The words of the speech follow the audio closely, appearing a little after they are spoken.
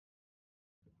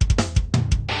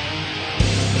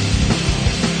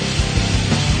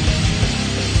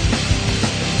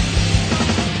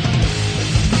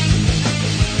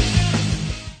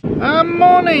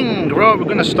morning! Right, we're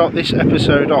going to start this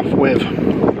episode off with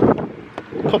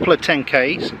a couple of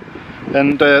 10Ks,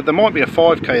 and there might be a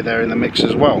 5K there in the mix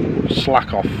as well.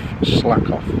 Slack off, slack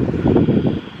off.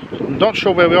 I'm not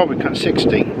sure where we are with can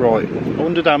 60. Right, I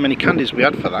wondered how many candies we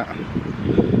had for that.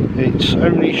 It's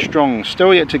only strong,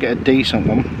 still yet to get a decent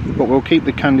one, but we'll keep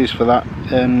the candies for that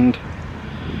and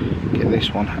get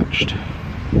this one hatched.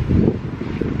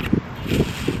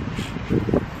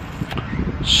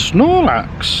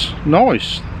 Snorlax,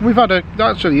 nice. We've had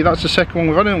actually that's the second one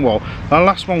we've had in a while. Our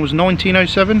last one was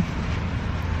 1907.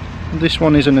 This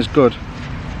one isn't as good.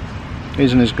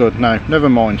 No, never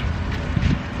mind.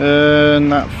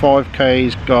 And that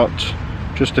 5K's got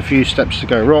just a few steps to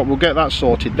go. Right, we'll get that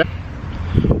sorted then.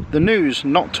 The news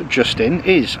not just in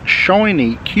is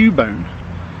Shiny Cubone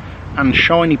and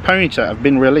Shiny Ponyta have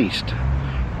been released.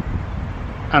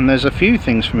 And there's a few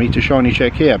things for me to shiny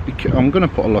check here. I'm going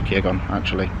to put a lucky egg on,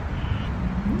 actually.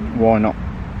 Why not?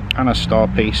 And a star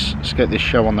piece. Let's get this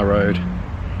show on the road.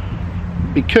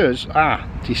 Because,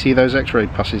 do you see those X-ray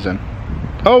passes then?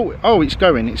 Oh, it's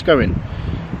going.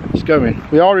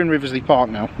 We are in Riversley Park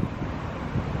now.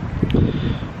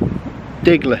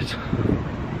 Diglett.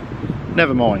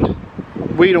 Never mind.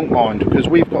 We don't mind, because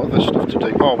we've got other stuff to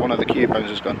do. Oh, one of the Cubones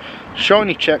has gone.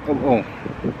 Shiny check. Oh.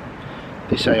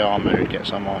 This AR mode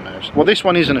gets on my nerves. Well, this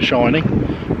one isn't a shiny,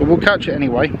 but we'll catch it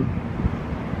anyway.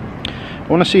 I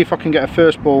want to see if I can get a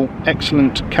first ball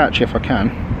excellent catch if I can.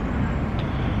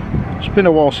 It's been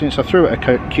a while since I threw at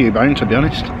a Cubone, to be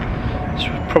honest. It's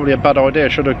probably a bad idea. I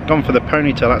should have gone for the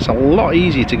Ponyta. That's a lot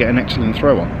easier to get an excellent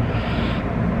throw on.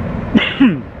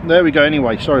 There we go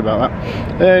anyway, sorry about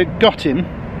that. Got him.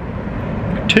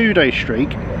 2-day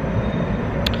streak.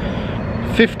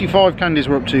 55 candies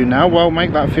we're up to now. Well,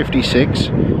 make that 56.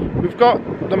 We've got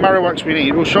the Marowaks we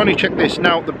need. We'll shiny check this.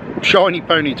 Now, the shiny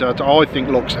Ponyta I think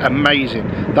looks amazing.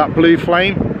 That blue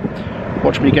flame,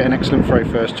 watch me get an excellent throw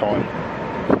first time.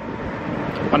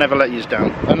 I never let you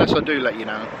down, unless I do let you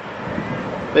down.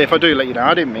 If I do let you down,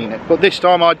 I didn't mean it. But this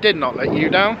time I did not let you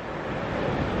down.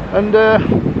 And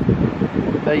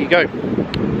there you go.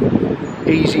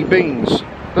 Easy beans.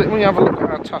 Let me have a look at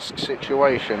our task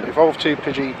situation. Evolve 2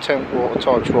 Pidgey, 10 water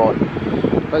types, right.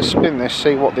 Let's spin this,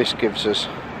 see what this gives us.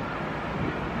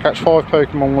 Catch 5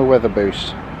 Pokemon with Weather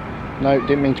Boost. No,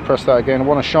 didn't mean to press that again. I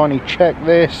want to shiny check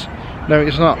this. No,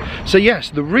 it's not. So yes,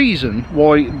 the reason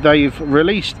why they've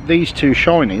released these 2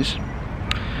 shinies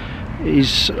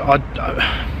is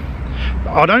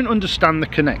I don't understand the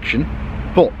connection,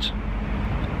 but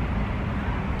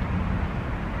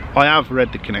I have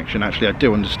read the connection. Actually, I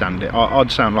do understand it. I'd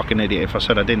sound like an idiot if I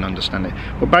said I didn't understand it.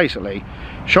 But basically,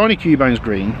 Shiny Cubone's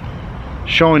green,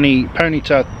 Shiny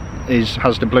Ponyta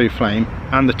has the blue flame,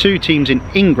 and the 2 teams in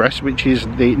Ingress, which is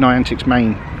the Niantic's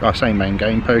main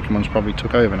game, Pokemon's probably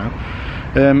took over now,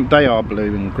 they are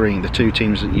blue and green, the 2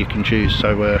 teams that you can choose.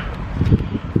 So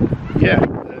yeah,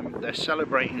 they're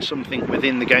celebrating something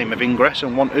within the game of Ingress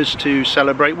and want us to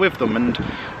celebrate with them, and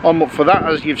I'm up for that.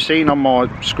 As you've seen on my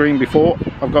screen before,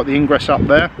 I've got the Ingress up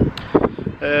there.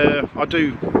 I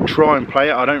do try and play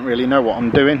it. I don't really know what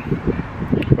I'm doing,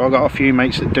 but I've got a few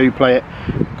mates that do play it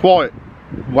quite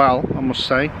well, I must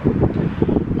say,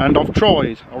 and I've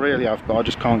tried, I really have, but I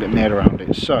just can't get my head around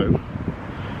it. So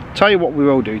tell you what we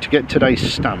will do to get today's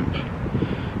stamp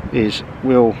is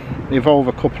we'll evolve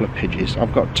a couple of Pidgeys.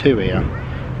 I've got 2 here,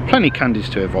 plenty candies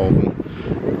to evolve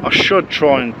them. I should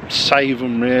try and save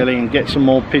them really and get some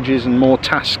more Pidgeys and more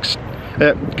tasks,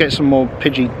 get some more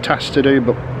Pidgey tasks to do,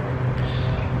 but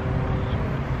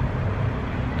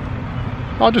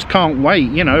I just can't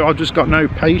wait, you know. I've just got no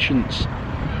patience.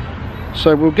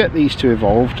 So we'll get these 2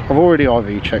 evolved. I've already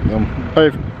IV checked them,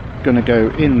 both going to go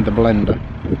in the blender.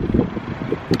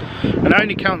 And it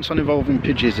only counts on evolving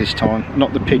Pidgeys this time,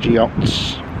 not the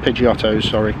Pidgeottos,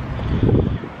 sorry.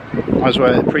 As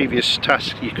well, the previous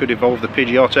task you could evolve the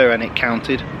Pidgeotto and it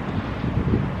counted.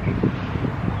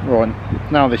 Right,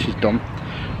 now this is done,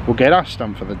 we'll get our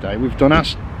stamp for the day. We've done our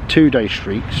 2-day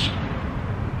streaks.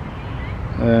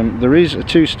 There is a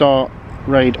 2-star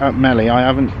raid at Melee. I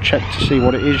haven't checked to see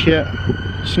what it is yet.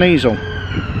 Sneasel.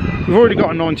 We've already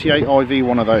got a 98 IV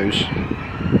one of those.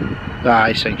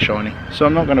 This ain't shiny, so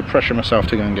I'm not going to pressure myself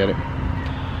to go and get it.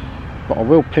 But I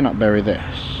will peanut berry this.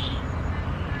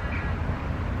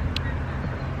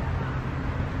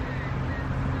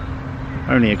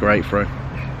 Only a great throw.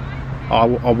 I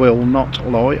will not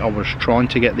lie, I was trying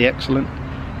to get the excellent,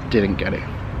 didn't get it.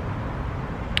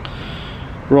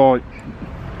 Right,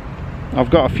 I've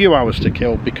got a few hours to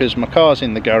kill because my car's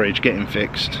in the garage getting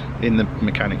fixed in the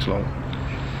mechanics lot.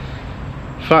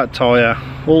 Flat tyre,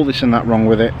 all this and that wrong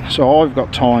with it, so I've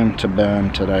got time to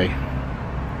burn today.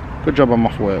 Good job I'm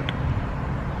off work.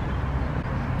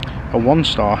 A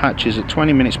 1-star hatches at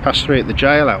 20 minutes past 3 at the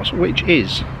jailhouse, which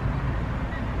is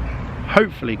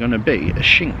hopefully going to be a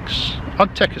Shinx.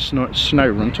 I'd take a snow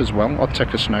runt as well. I'd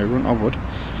take a snow runt, I would.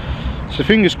 So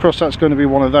fingers crossed that's going to be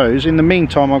one of those. In the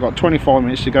meantime, I've got 25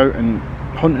 minutes to go and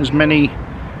hunt as many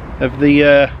of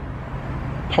the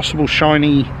possible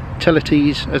shiny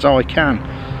utilities as I can.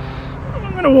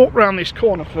 I'm going to walk around this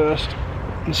corner first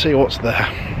and see what's there.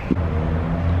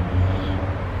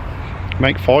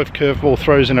 Make 5 curveball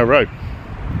throws in a row.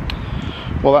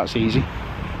 Well, that's easy,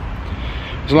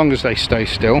 as long as they stay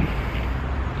still.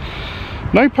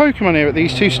 No Pokemon here at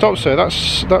these 2 stops though.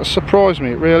 That's surprised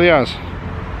me, it really has.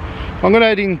 I'm going to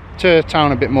head into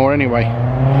town a bit more anyway.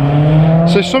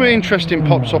 So if something interesting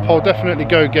pops up, I'll definitely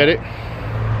go get it.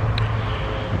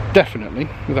 Definitely,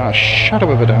 without a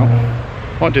shadow of a doubt.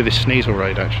 Might do this Sneasel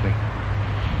raid actually.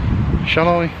 Shall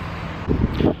I?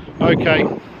 Okay,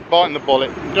 biting the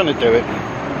bullet, I'm going to do it.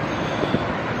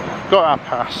 Got our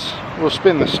pass, we'll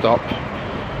spin the stop.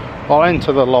 I'll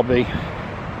enter the lobby.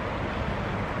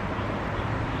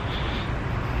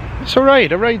 It's a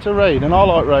raid's a raid, and I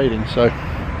like raiding, so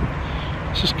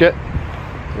let's just get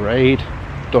the raid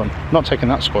done. Not taking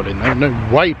that squad in though,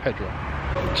 no way, Pedro.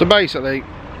 So basically,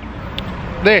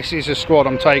 this is a squad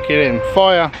I'm taking in: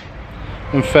 Fire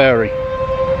and Fairy.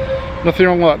 Nothing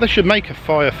wrong with that. They should make a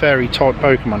Fire Fairy type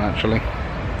Pokemon actually.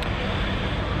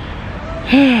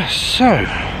 So,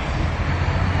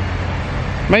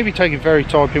 maybe taking Fairy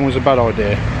type in was a bad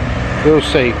idea. We'll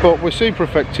see, but we're super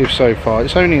effective so far.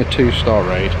 It's only a 2-star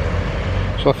raid,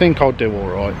 so I think I'll do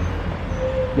alright.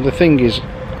 But the thing is,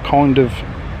 I kind of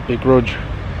begrudge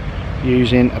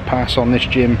using a pass on this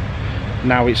gym.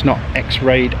 Now it's not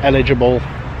X-raid eligible,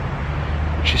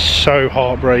 which is so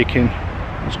heartbreaking.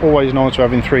 It's always nice to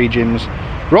having 3 gyms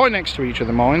right next to each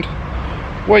other, mind,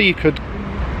 where you could,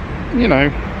 you know,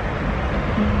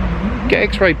 get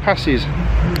X-raid passes.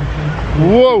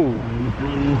 Whoa!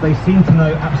 They seem to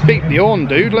know absolutely. Beat the horn,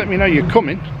 dude. Let me know you're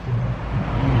coming.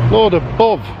 Lord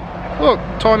above. Look,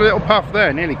 tiny little path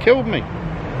there, nearly killed me.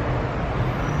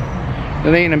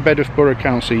 And eating in bed with Borough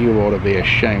Council, you ought to be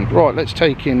ashamed. Right, let's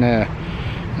take in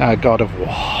our God of War.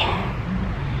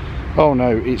 Oh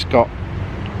no, it's got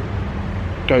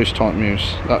ghost type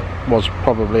moves. That was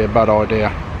probably a bad idea.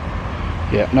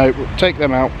 Yeah, no, take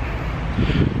them out.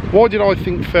 Why did I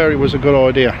think Fairy was a good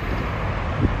idea?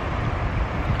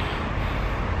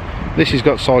 This has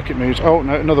got psychic moves. Oh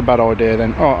no, another bad idea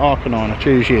then. Oh, Arcanine, I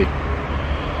choose you.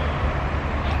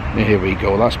 Here we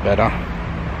go, that's better.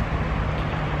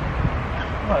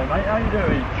 Hello mate, how you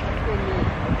doing?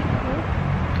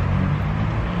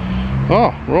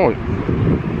 Oh, right.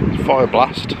 Fire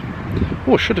Blast.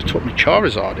 Oh, I should have took my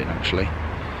Charizard in actually.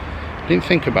 Didn't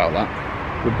think about that.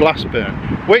 With Blast Burn.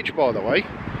 Which, by the way,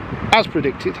 as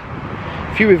predicted,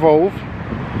 if you evolve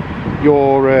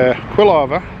your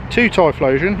Quilava to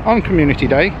Typhlosion on Community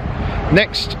Day,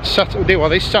 next Saturday, well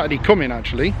this Saturday coming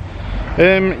actually,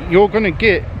 you're going to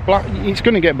get, it's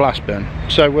going to get Blast Burn.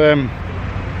 So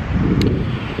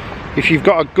if you've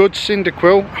got a good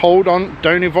Cyndaquil, hold on,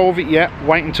 don't evolve it yet,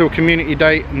 wait until Community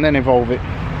Day and then evolve it.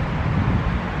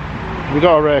 We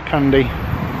got a rare candy.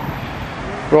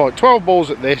 Right, 12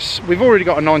 balls at this. We've already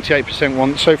got a 98%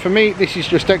 one, so for me this is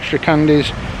just extra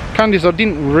candies. Candies I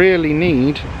didn't really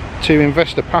need to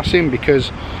invest a pass in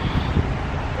because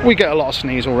we get a lot of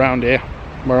Sneasel around here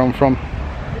where I'm from.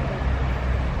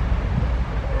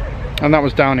 And that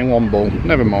was down in 1 ball,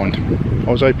 never mind.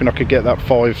 I was hoping I could get that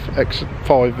 5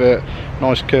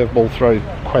 nice curveball throw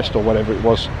quest or whatever it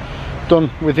was done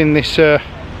within this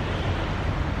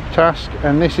task.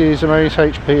 And this is a maze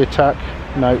HP attack.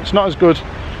 No, it's not as good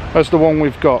as the one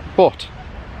we've got, but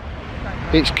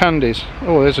it's candies.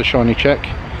 Oh, there's a shiny check.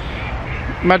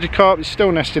 Magikarp is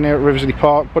still nesting here at Riversley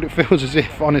Park, but it feels as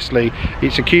if, honestly,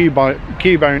 it's a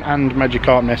Cubone and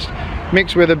Magikarp nest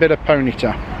mixed with a bit of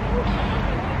Ponyta.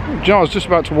 Do you know, I was just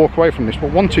about to walk away from this,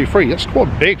 but 1, 2, 3, that's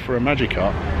quite big for a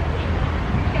Magikarp.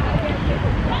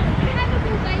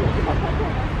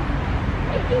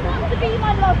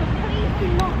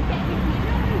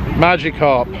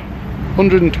 Magikarp,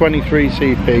 123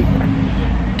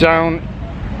 CP, down,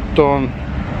 done,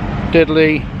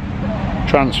 diddly,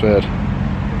 transferred.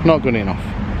 Not good enough.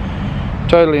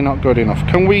 Totally not good enough.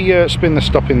 Can we spin the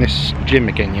stop in this gym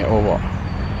again yet, or what?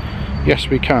 Yes,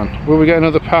 we can. Will we get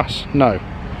another pass? No.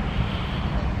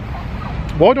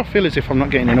 Why do I feel as if I'm not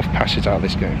getting enough passes out of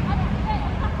this game?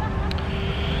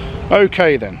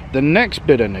 Okay then, the next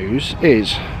bit of news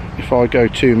is, if I go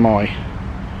to my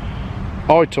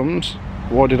items,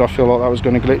 why did I feel like that was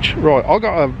going to glitch? Right, I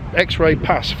got an X-ray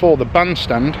pass for the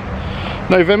bandstand.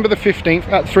 November the 15th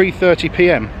at 3:30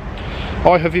 p.m.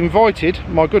 I have invited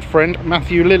my good friend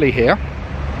Matthew Lilly here,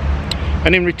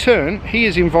 and in return he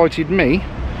has invited me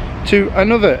to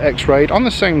another X-Raid on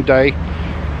the same day,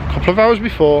 a couple of hours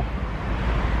before,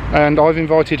 and I've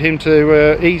invited him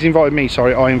to, he's invited me,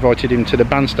 sorry, I invited him to the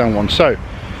bandstand one. So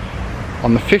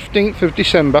on the 15th of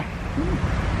December,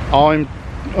 I'm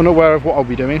unaware of what I'll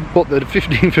be doing, but the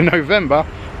 15th of November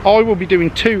I will be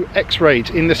doing 2 X-Raids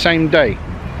in the same day.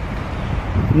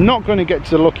 Not going to get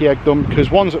to the Lucky Egg Dump because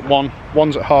one's at 1,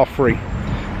 one's at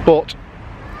 3:30, but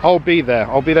I'll be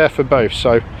there for both,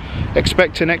 so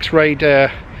expect an X-Raid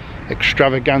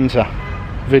extravaganza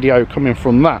video coming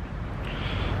from that.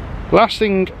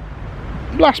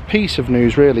 Last piece of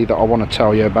news really that I want to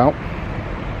tell you about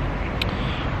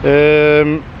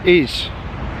is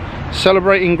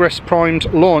celebrate Ingress Prime's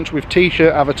launch with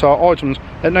t-shirt avatar items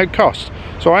at no cost.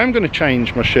 So I am going to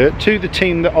change my shirt to the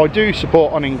team that I do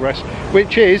support on Ingress,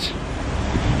 which is,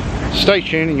 stay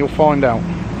tuned and you'll find out.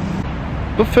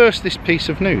 But first, this piece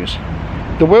of news.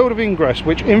 The world of Ingress,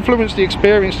 which influenced the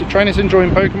experience that trainers enjoy in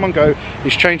Pokemon Go,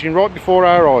 is changing right before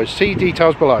our eyes. See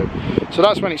details below. So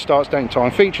that's when it starts date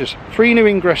time. Features 3 new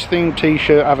Ingress themed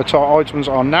t-shirt avatar items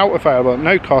are now available at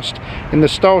no cost in the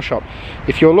style shop.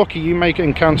 If you're lucky, you may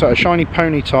encounter a shiny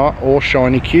Ponyta or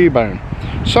shiny Cubone.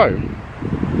 So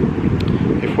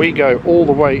if we go all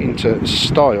the way into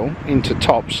style, into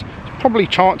tops, it's probably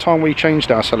time we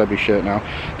changed our celebrity shirt now.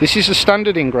 This is the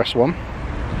standard Ingress one.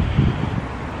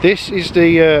 This is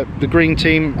the green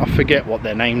team. I forget what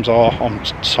their names are. I'm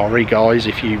sorry guys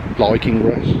if you like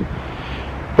Ingress,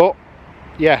 but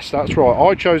yes, that's right,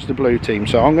 I chose the blue team,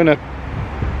 so I'm going to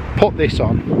put this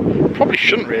on. Probably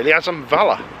shouldn't really, as I'm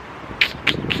Valor.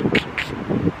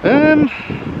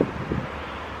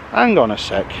 Hang on a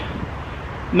sec.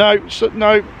 No,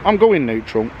 I'm going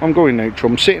neutral.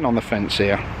 I'm sitting on the fence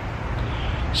here.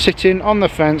 Sitting on the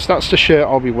fence, that's the shirt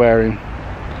I'll be wearing.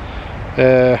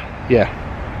 Yeah.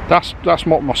 That's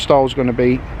what my style's going to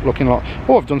be looking like.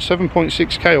 Oh, I've done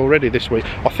 7.6k already this week.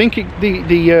 I think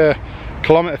the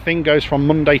kilometre thing goes from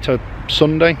Monday to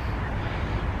Sunday,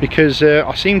 because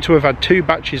I seem to have had 2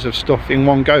 batches of stuff in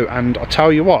one go. And I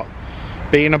tell you what,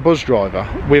 being a bus driver,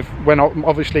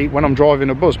 obviously when I'm driving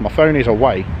a bus, my phone is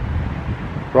away,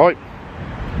 right?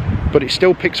 But it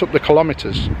still picks up the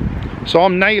kilometres. So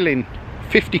I'm nailing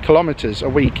 50 kilometres a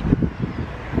week,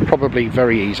 probably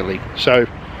very easily. So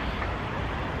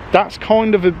that's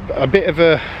kind of a bit of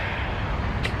a,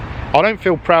 I don't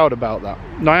feel proud about that.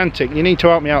 Niantic, you need to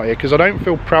help me out here, because I don't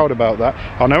feel proud about that.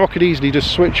 I know I could easily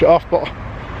just switch it off, but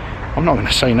I'm not going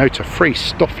to say no to free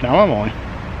stuff now, am I?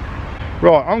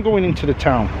 Right, I'm going into the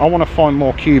town. I want to find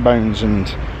more Cubones and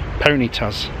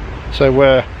Ponytas. So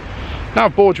now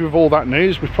I've bored you with all that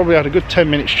news. We've probably had a good 10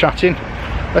 minutes chatting.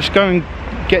 Let's go and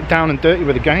get down and dirty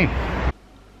with the game.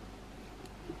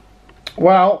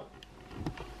 Well,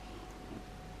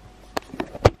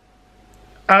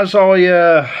 as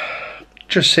I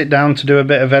just sit down to do a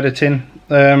bit of editing,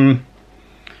 I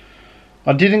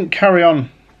didn't carry on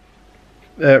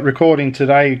recording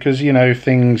today because, you know,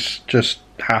 things just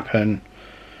happen.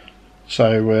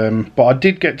 So but I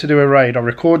did get to do a raid. I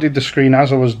recorded the screen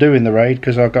as I was doing the raid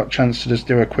because I got a chance to just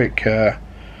do a quick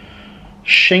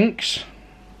Shinx.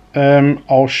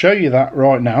 I'll show you that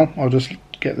right now. I'll just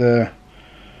get the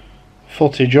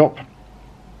footage up.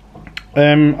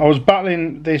 I was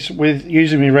battling this with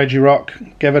using my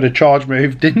Regirock, gave it a charge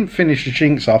move, didn't finish the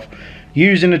Shinx off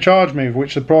using a charge move,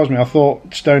 which surprised me. I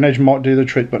thought Stone Edge might do the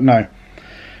trick, but no.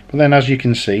 But then, as you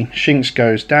can see, Shinx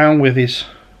goes down with his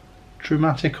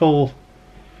dramatics.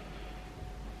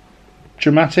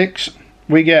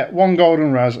 We get 1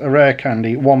 golden raz, a rare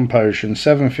candy, 1 potion,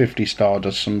 750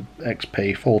 stardust, some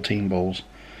XP, 14 balls,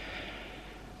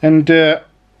 and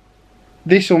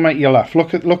this will make you laugh.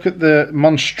 Look at the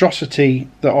monstrosity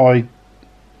that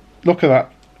look at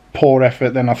that poor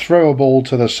effort. Then I throw a ball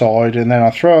to the side, and then I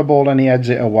throw a ball and he heads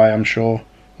it away, I'm sure.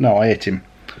 No, I hit him.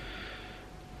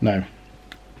 No,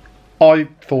 I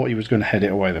thought he was going to head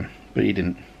it away then, but he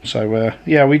didn't. So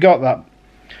yeah, we got that.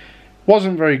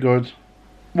 Wasn't very good,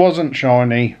 wasn't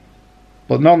shiny,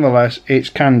 but nonetheless it's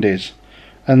candies,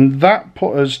 and that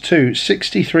put us to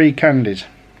 63 candies.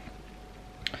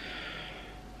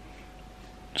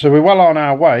 So we're well on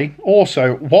our way.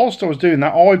 Also, whilst I was doing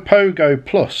that, I Pogo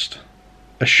plussed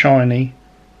a shiny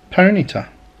Ponyta.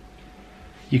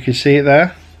 You can see it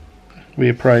there. We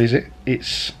appraise it.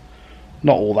 It's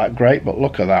not all that great, but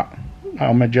look at that.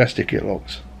 How majestic it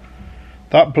looks.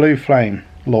 That blue flame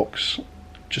looks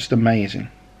just amazing.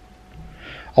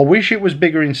 I wish it was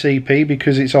bigger in CP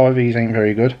because its IVs ain't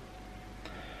very good.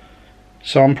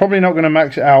 So I'm probably not going to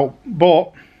max it out,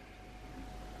 but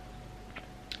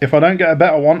If I don't get a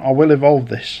better one, I will evolve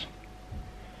this.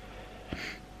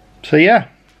 So yeah,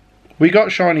 we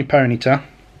got shiny Ponyta.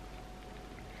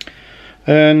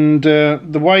 And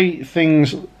the way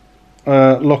things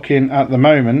are looking at the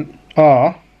moment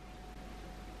are,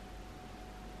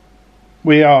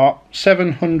 we are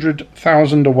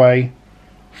 700,000 away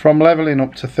from leveling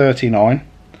up to 39.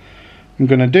 I'm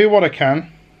going to do what I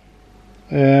can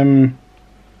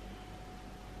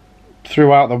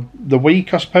throughout the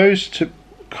week, I suppose.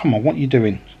 Come on, what are you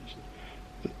doing?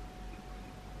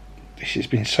 This has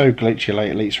been so glitchy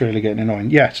lately, it's really getting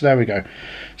annoying. Yes, there we go.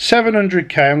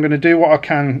 700k. I'm going to do what I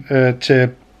can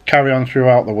to carry on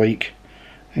throughout the week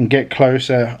and get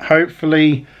closer.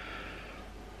 Hopefully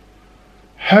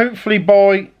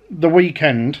by the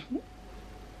weekend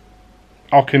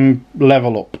I can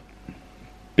level up,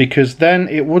 because then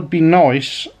it would be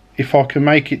nice if I can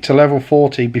make it to level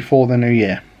 40 before the new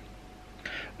year.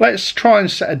 Let's try and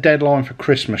set a deadline for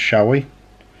Christmas, shall we?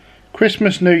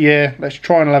 Christmas, New Year, let's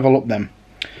try and level up then.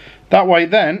 That way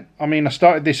then, I mean, I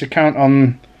started this account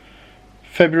on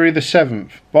February the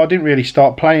 7th, but I didn't really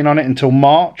start playing on it until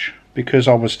March because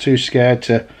I was too scared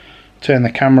to turn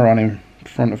the camera on in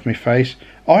front of my face.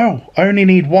 Oh, I only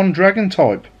need one dragon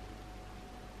type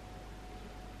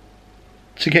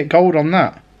to get gold on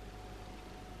that.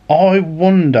 I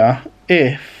wonder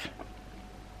if...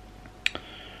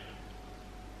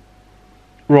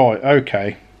 Right,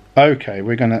 okay,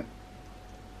 we're gonna...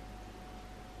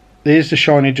 There's the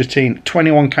shiny Dratini,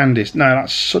 21 candies. No,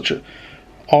 that's such a...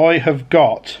 I have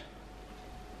got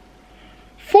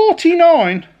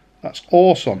 49. That's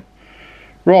awesome.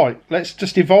 Right, let's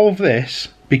just evolve this,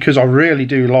 because I really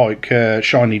do like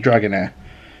shiny Dragonair.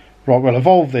 Right, we'll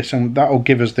evolve this and that'll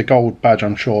give us the gold badge,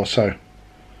 I'm sure. So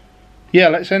yeah,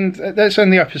 let's end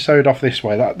the episode off this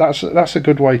way. That's a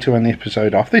good way to end the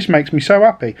episode off. This makes me so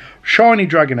happy. Shiny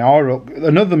Dragonair,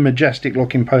 another majestic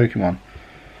looking Pokemon.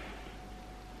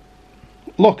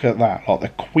 Look at that, like the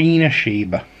Queen of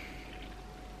Sheba.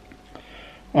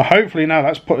 Well, hopefully now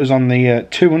that's put us on the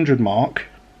 200 mark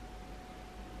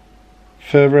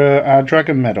for our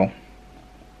Dragon Medal.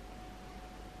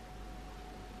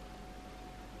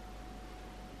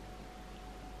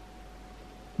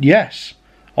 Yes,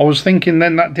 I was thinking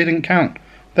then that didn't count.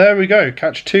 There we go,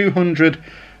 catch 200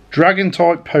 Dragon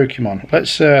type Pokemon.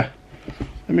 Let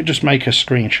me just make a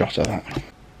screenshot of that.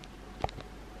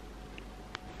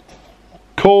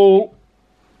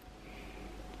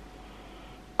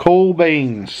 Cool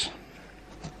beans.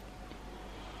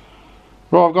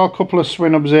 Right, I've got a couple of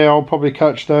Swinubs here. I'll probably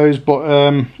catch those,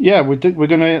 but yeah, we're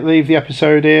going to leave the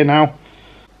episode here now.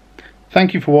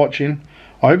 Thank you for watching.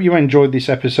 I hope you enjoyed this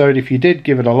episode. If you did,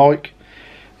 give it a like.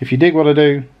 If you dig what I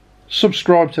do,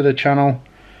 subscribe to the channel.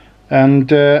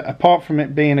 And apart from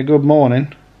it being a good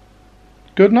morning,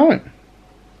 good night.